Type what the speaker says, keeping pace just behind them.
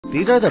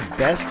These are the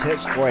best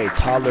tips for a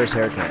toddler's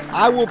haircut.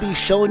 I will be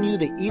showing you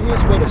the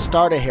easiest way to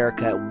start a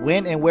haircut,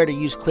 when and where to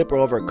use clipper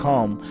over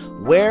comb,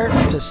 where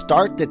to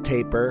start the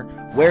taper,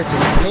 where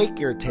to take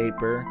your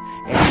taper,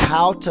 and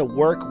how to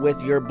work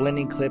with your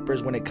blending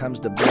clippers when it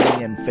comes to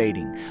blending and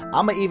fading.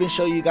 I'm gonna even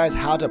show you guys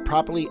how to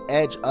properly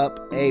edge up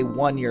a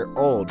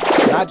 1-year-old,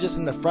 not just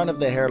in the front of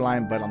the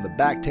hairline, but on the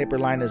back taper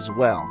line as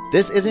well.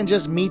 This isn't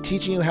just me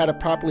teaching you how to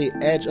properly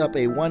edge up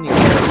a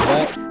 1-year-old,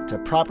 but to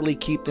properly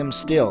keep them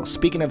still.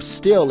 Speaking of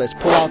still, let's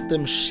pull out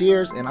them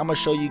shears and I'm gonna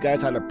show you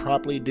guys how to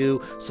properly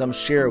do some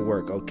shear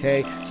work,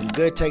 okay? Some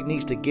good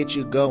techniques to get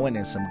you going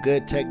and some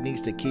good techniques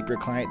to keep your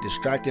client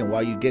distracted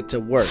while you get to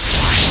work.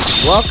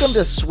 Welcome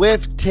to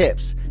Swift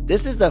Tips.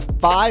 This is the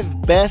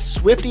 5 best,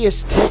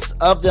 swiftiest tips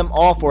of them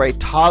all for a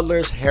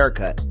toddler's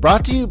haircut.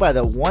 Brought to you by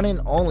the one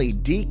and only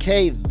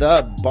Dk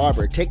The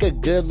Barber. Take a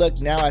good look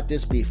now at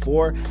this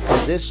before,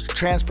 because this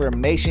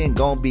transformation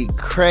gonna be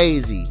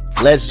crazy.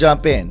 Let's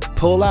jump in.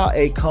 Pull out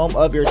a comb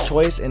of your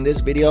choice. In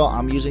this video,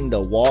 I'm using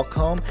the wall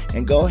comb,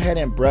 and go ahead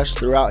and brush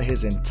throughout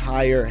his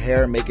entire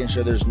hair, making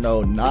sure there's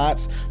no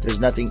knots, there's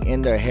nothing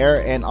in their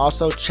hair, and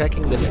also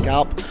checking the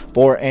scalp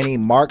for any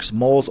marks,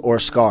 moles, or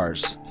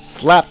scars.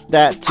 Slap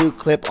that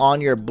 2-clip on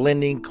your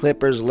blending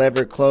clippers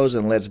lever close,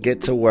 and let's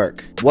get to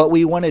work. What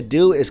we want to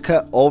do is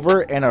cut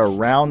over and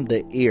around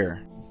the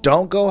ear.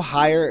 Don't go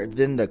higher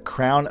than the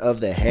crown of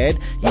the head.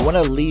 You want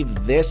to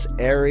leave this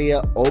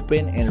area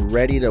open and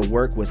ready to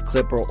work with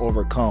clipper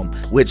over comb.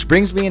 Which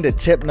brings me into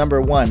tip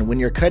number 1. When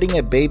you're cutting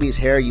a baby's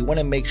hair, you want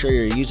to make sure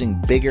you're using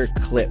bigger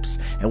clips.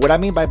 And what I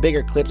mean by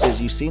bigger clips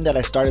is, you've seen that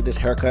I started this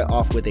haircut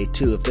off with a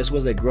 2. If this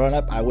was a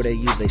grown-up, I would have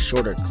used a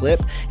shorter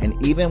clip.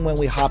 And even when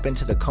we hop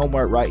into the comb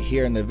work right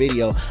here in the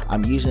video,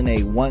 I'm using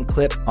a 1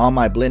 clip on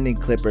my blending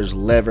clippers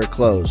lever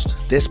closed.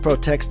 This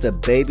protects the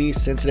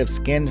baby's sensitive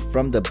skin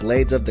from the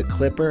blades of the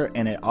clipper,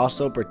 and it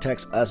also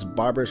protects us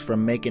barbers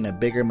from making a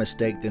bigger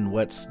mistake than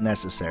what's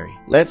necessary.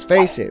 Let's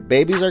face it,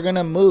 babies are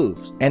gonna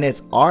move, and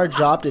it's our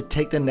job to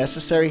take the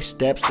necessary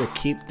steps to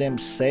keep them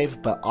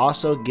safe, but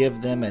also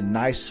give them a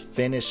nice,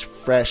 finished,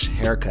 fresh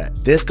haircut.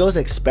 This goes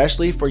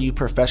especially for you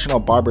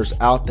professional barbers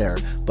out there,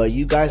 but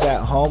you guys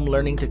at home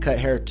learning to cut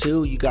hair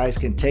too, you guys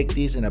can take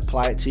these and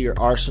apply it to your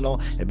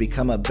arsenal and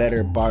become a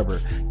better barber.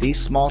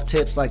 These small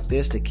tips like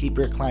this to keep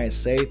your clients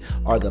safe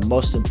are the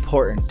most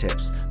important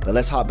tips. But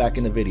let's hop back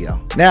in the video.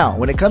 Now,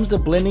 when it comes to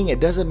blending, it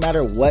doesn't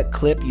matter what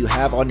clip you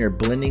have on your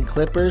blending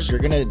clippers, you're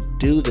gonna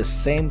do the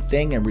same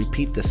thing and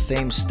repeat the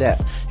same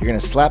step. You're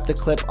gonna slap the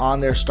clip on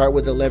there, start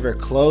with the lever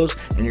closed,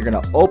 and you're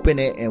gonna open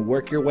it and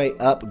work your way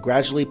up,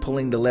 gradually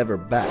pulling the lever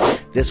back.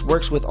 This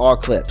works with all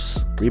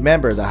clips.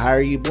 Remember, the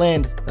higher you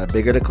blend, the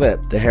bigger the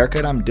clip. The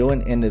haircut I'm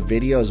doing in the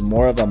video is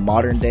more of a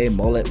modern day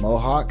mullet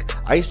mohawk.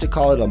 I used to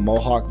call it a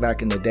mohawk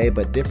back in the day,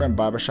 but different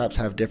barbershops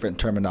have different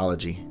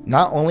terminology.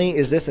 Not only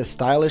is this a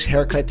stylish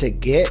haircut to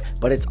get,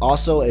 but it's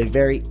also a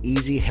very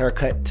easy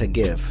haircut to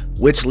give.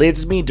 Which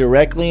leads me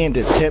directly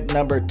into tip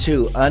number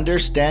 2,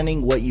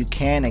 understanding what you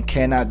can and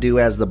cannot do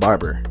as the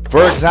barber.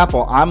 For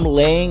example, I'm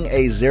laying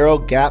a 0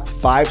 gap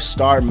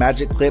 5-star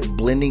magic clip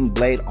blending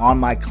blade on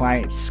my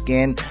client's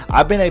skin.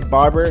 I've been a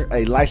barber,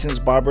 a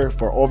licensed barber,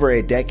 for over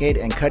a decade,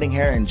 and cutting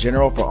hair in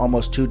general for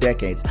almost 2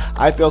 decades.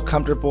 I feel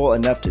comfortable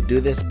enough to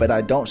do this, but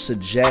I don't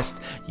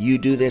suggest you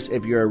do this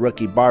if you're a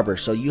rookie barber.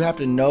 So you have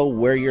to know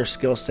where your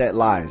skill set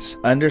lies.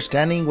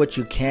 Understanding what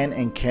you can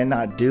and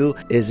cannot do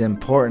is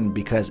important,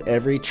 because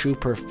every true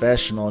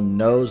professional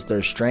knows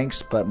their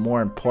strengths, but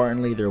more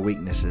importantly, their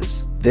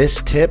weaknesses.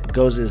 This tip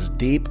goes as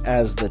deep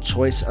as the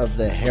choice of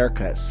the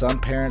haircut. Some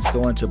parents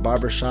go into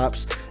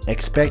barbershops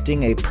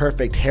expecting a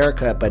perfect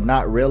haircut, but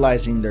not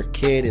realizing their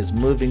kid is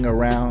moving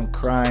around,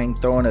 crying,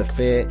 throwing a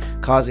fit,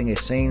 causing a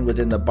scene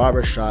within the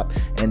barbershop,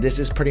 and this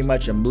is pretty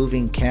much a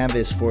moving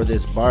canvas for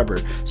this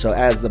barber. So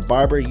as the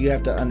barber, you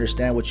have to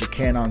understand what you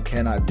can and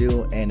cannot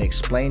do and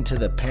explain to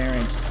the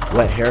parents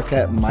what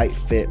haircut might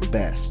fit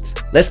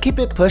best. Let's keep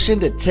it pushing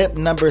to tip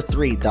number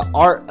 3, the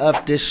art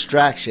of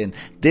distraction.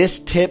 This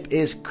tip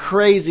is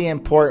crazy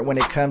important when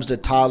it comes to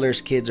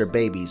toddlers, kids, or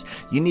babies.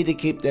 You need to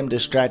keep them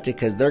distracted,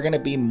 because they're going to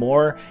be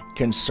more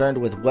concerned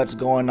with what's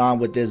going on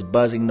with this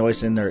buzzing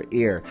noise in their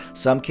ear.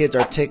 Some kids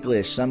are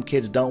ticklish, some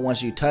kids don't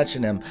want you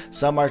touching them,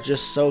 some are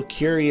just so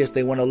curious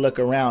they want to look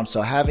around.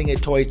 So having a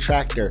toy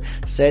tractor,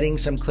 setting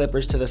some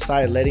clippers to the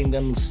side, letting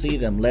them see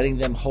them, letting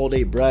them hold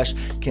a brush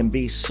can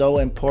be so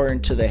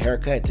important to the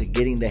haircut, to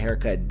getting the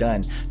haircut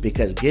done,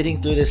 because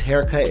getting through this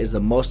haircut is the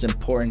most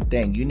important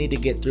thing. You need to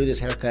get through this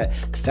haircut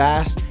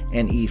fast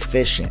and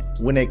efficient.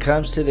 When it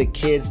comes to the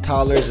kids,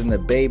 toddlers, and the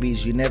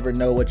babies, you never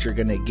know what you're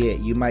gonna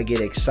get. You might get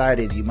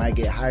excited, you might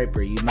get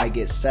hyper, you might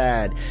get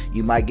sad,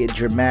 you might get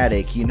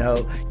dramatic, you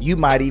know, you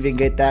might even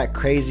get that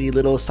crazy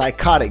little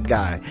psychotic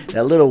guy,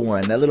 that little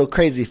one, that little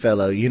crazy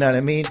fellow, you know what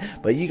I mean?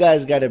 But you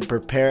guys got to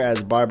prepare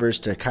as barbers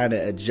to kind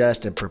of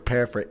adjust and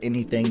prepare for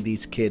anything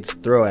these kids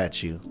throw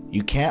at you.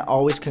 You can't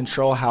always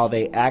control how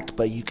they act,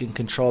 but you can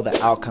control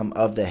the outcome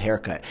of the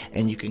haircut,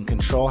 and you can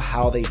control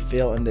how they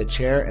feel in the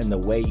chair and the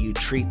way you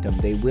treat treat them.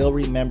 They will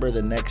remember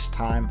the next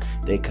time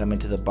they come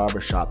into the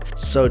barbershop.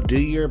 So do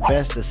your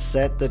best to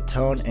set the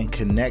tone and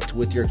connect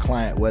with your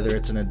client, whether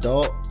it's an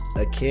adult,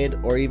 a kid,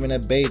 or even a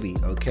baby,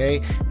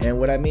 okay? And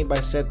what I mean by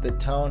set the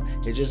tone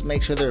is just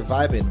make sure they're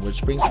vibing,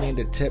 which brings me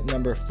into tip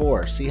number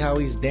 4. See how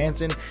he's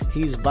dancing?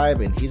 He's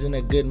vibing. He's in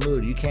a good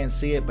mood. You can't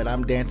see it, but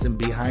I'm dancing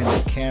behind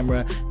the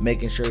camera,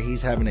 making sure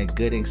he's having a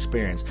good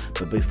experience.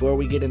 But before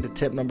we get into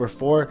tip number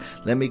 4,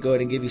 let me go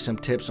ahead and give you some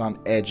tips on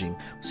edging.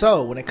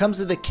 So when it comes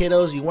to the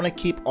kiddos, you want to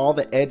keep all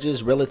the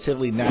edges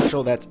relatively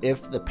natural. That's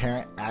if the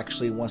parent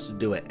actually wants to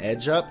do an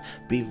edge up.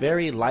 Be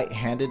very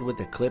light-handed with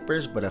the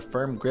clippers, but a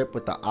firm grip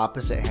with the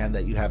opposite hand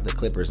that you have the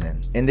clippers in.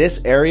 In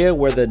this area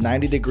where the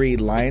 90-degree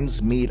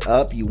lines meet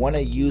up, you want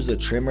to use the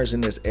trimmers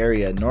in this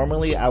area.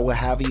 Normally I will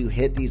have you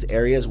hit these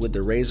areas with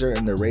the razor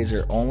and the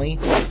razor only,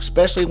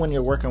 especially when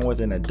you're working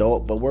with an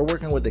adult, but we're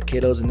working with the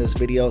kiddos in this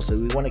video, so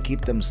we want to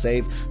keep them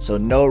safe, so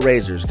no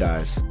razors,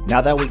 guys.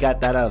 Now that we got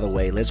that out of the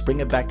way, let's bring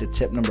it back to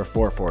tip number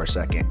 4 for a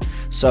second.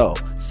 So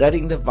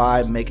setting the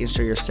vibe, making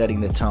sure you're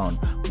setting the tone.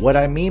 What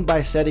I mean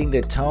by setting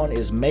the tone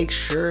is make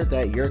sure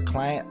that your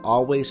client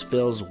always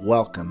feels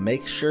welcome.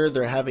 Make sure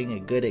they're having a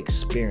good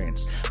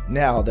experience.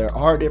 Now, there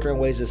are different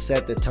ways to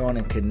set the tone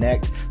and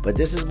connect, but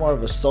this is more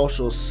of a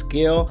social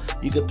skill.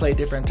 You could play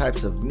different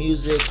types of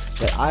music,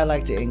 but I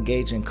like to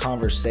engage in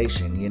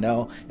conversation. You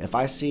know, if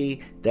I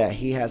see that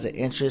he has an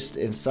interest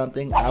in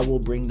something, I will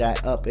bring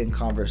that up in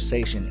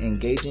conversation,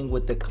 engaging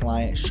with the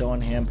client,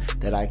 showing him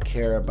that I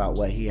care about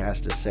what he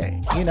has to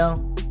say. You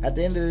know, at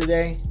the end of the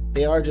day,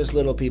 they are just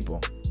little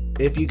people.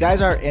 If you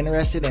guys are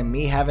interested in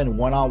me having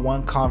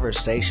one-on-one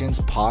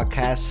conversations,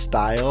 podcast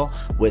style,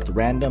 with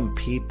random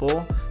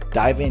people,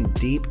 diving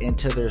deep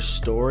into their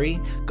story,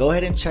 go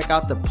ahead and check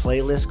out the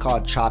playlist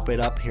called Chop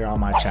It Up here on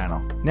my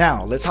channel.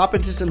 Now, let's hop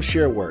into some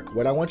shear work.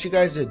 What I want you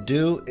guys to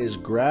do is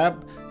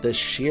grab the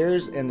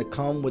shears and the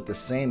comb with the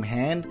same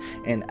hand,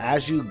 and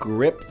as you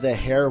grip the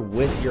hair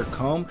with your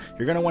comb,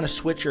 you're going to want to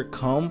switch your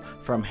comb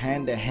from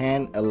hand to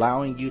hand,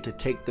 allowing you to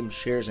take them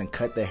shears and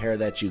cut the hair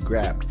that you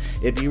grabbed.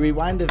 If you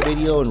rewind the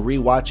video and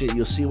rewatch it,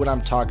 you'll see what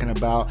I'm talking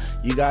about.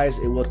 You guys,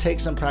 it will take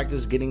some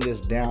practice getting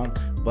this down,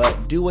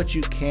 but do what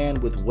you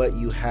can with what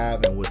you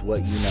have and with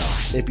what you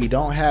know. If you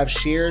don't have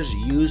shears,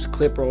 use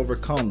clipper over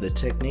comb, the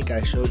technique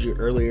I showed you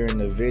earlier in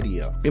the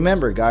video.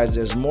 Remember guys,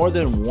 there's more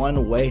than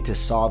one way to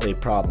solve a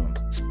problem.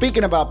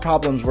 Speaking about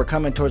problems, we're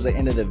coming towards the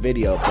end of the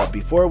video, but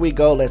before we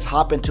go, let's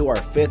hop into our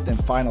 5th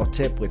and final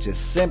tip, which is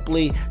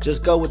simply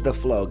just go with the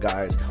flow,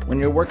 guys. When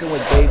you're working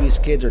with babies,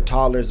 kids, or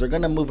toddlers, they're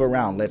gonna move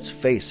around, let's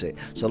face it.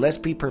 So let's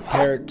be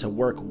prepared to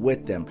work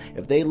with them.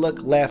 If they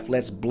look left,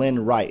 let's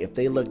blend right. If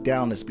they look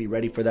down, let's be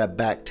ready for that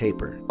back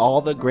taper. All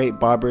the great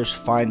barbers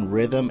find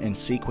rhythm and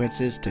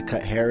sequences to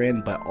cut hair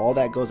in, but all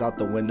that goes out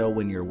the window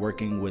when you're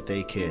working with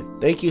a kid.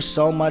 Thank you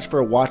so much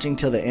for watching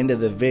till the end of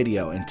the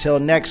video. Until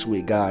next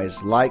week,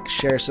 guys, like,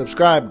 share,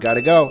 subscribe.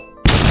 Gotta go.